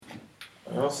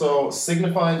I also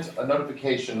signified a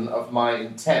notification of my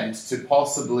intent to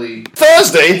possibly...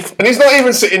 Thursday, and he's not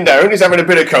even sitting down, he's having a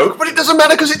bit of Coke, but it doesn't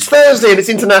matter because it's Thursday and it's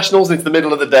internationals and it's the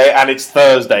middle of the day and it's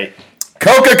Thursday.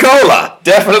 Coca-Cola,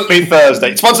 definitely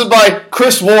Thursday. It's sponsored by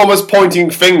Chris Warmer's pointing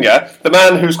finger, the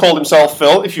man who's called himself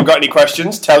Phil. If you've got any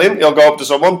questions, tell him. He'll go up to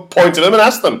someone, point at them and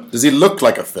ask them. Does he look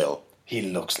like a Phil? He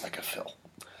looks like a Phil.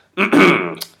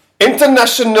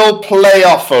 International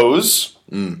playoffs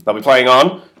they'll be playing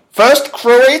on. First,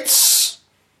 Croats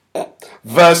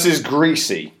versus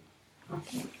Greasy.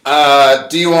 Do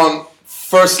you want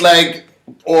first leg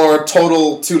or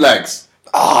total 2 legs?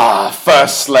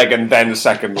 First leg and then the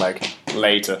second leg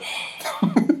later.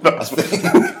 I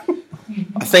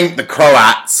think the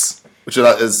Croats, which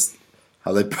is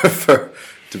how they prefer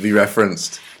to be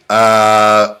referenced,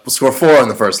 will score 4 in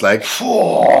the first leg.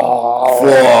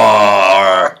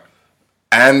 4.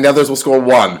 And the others will score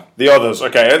 1. The others,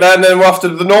 okay. And then we're off to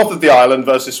the north of the island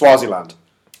versus Swaziland.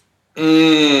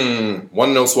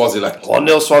 1-0 Swaziland.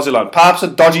 1-0 Swaziland. Perhaps a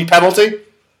dodgy penalty?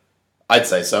 I'd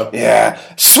say so. Yeah.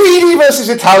 Sweden versus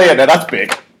Italia. Now that's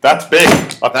big. That's big.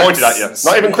 I pointed at you.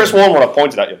 Not even Chris Warren when I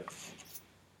pointed at you.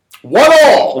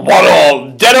 1-1.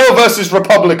 1-1. Deno versus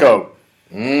Republico.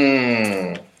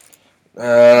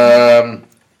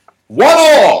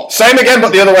 1-1. Same again,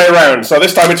 but the other way around. So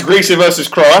this time it's Greasy versus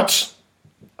Croats.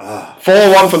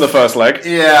 4-1 from the first leg.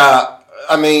 Yeah,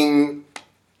 I mean,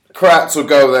 Croats will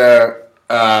go there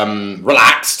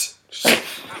relaxed.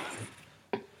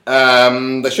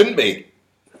 They shouldn't be,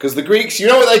 because the Greeks, you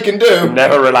know what they can do.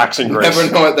 Never relaxing Greece.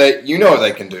 Never know what they, you know what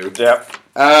they can do. Yeah.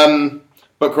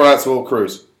 But Croats will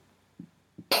cruise.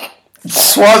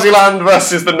 Swaziland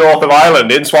versus the north of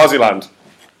Ireland in Swaziland.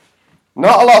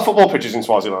 Not a lot of football pitches in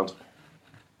Swaziland.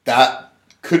 That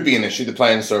could be an issue, the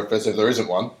playing surface, if there isn't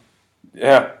one.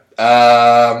 Yeah.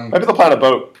 Maybe they'll play on a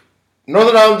boat.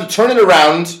 Northern Ireland to turn it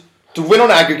around to win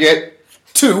on aggregate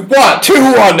 2-1.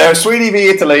 2-1 now. Sweden v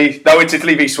Italy. No, it's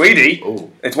Italy v Sweden. Ooh.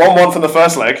 It's 1-1 from the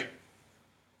first leg.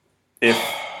 If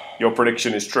your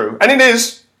prediction is true. And it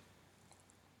is.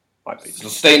 Might be. It'll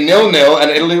stay 0-0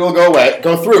 and Italy will go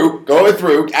through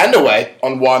and away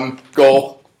on 1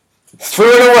 goal.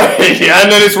 Through and away. And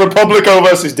then it's Republico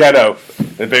versus Deno.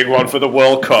 The big one for the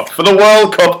World Cup. For the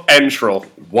World Cup entral.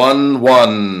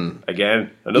 1-1.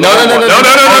 Again. No,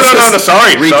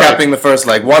 sorry. Recapping the first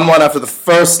leg. 1-1 after the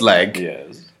first leg.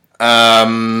 Yes.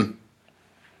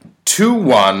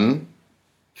 2-1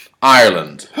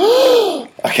 Ireland.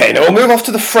 Okay, now we'll move off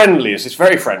to the friendlies. It's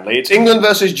very friendly. It's England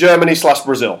versus Germany /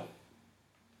 Brazil.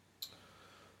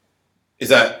 Is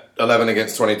that 11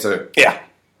 against 22? Yeah.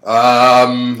 I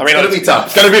mean, it's going to be tough.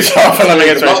 It's going to be tough. 11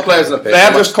 against 22. A lot of players in the pitch. They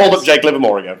have just called up Jake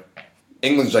Livermore again.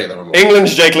 England's Jake Livermore.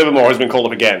 England's Jake Livermore has been called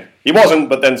up again. He wasn't,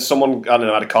 but then someone, I don't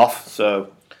know, had a cough,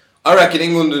 so... I reckon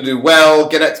England will do well,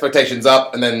 get expectations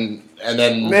up, and then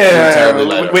terribly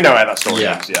later. We know how that story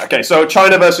ends. Yeah. Okay, so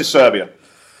China versus Serbia.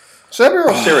 Serbia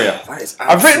or Syria?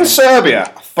 I've written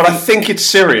Serbia, but I think it's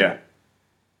Syria.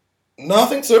 No, I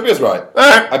think Serbia's right.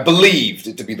 Alright. I believed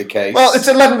it to be the case. Well, it's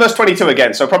 11 versus 22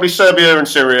 again, so probably Serbia and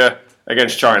Syria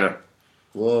against China.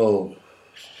 Whoa.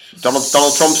 Donald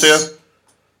Trump's here?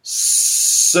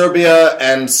 Serbia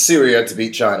and Syria to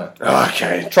beat China.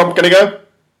 Okay. Trump going to go?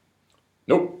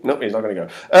 Nope. Nope, he's not going to go.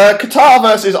 Qatar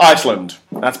versus Iceland.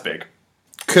 That's big.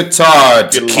 Qatar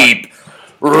to keep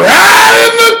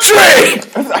riding the train.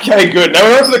 Okay, good. Now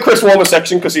we're on to the Chris Warmer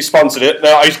section because he sponsored it.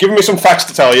 Now he's given me some facts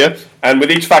to tell you, and with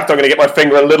each fact I'm going to get my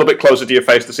finger a little bit closer to your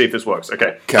face to see if this works.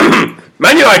 Okay.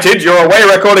 Man United, your away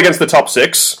record against the top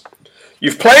 6.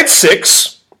 You've played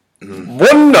 6,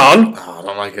 won none, Oh, I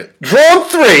don't like it. drawn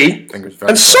 3,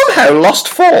 and somehow lost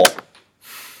 4.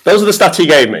 Those are the stats he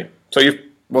gave me. So you've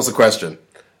What's the question?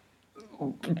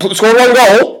 scored 1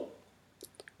 goal.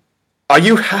 Are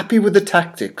you happy with the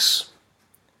tactics?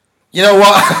 You know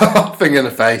what? Finger in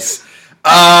the face.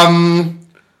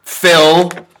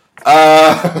 Phil,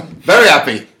 very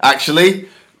happy, actually.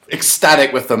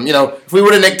 Ecstatic with them. You know, if we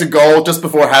would have nicked a goal just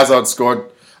before Hazard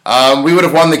scored, we would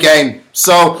have won the game.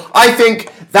 So I think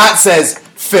that says,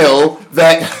 Phil,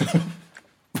 that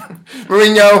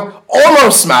Mourinho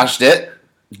almost smashed it,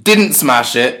 didn't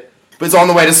smash it, but is on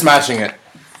the way to smashing it.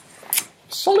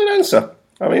 Solid answer.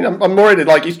 I mean, I'm worried.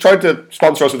 Like, he's tried to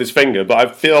sponsor us with his finger, but I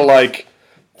feel like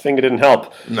finger didn't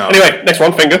help. No. Anyway, next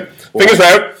one, finger. Fingers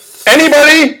out.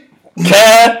 Anybody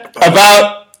care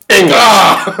about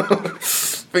England?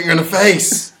 Finger in the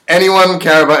face. Anyone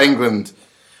care about England?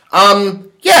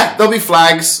 Yeah, there'll be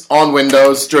flags on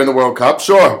windows during the World Cup,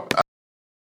 sure.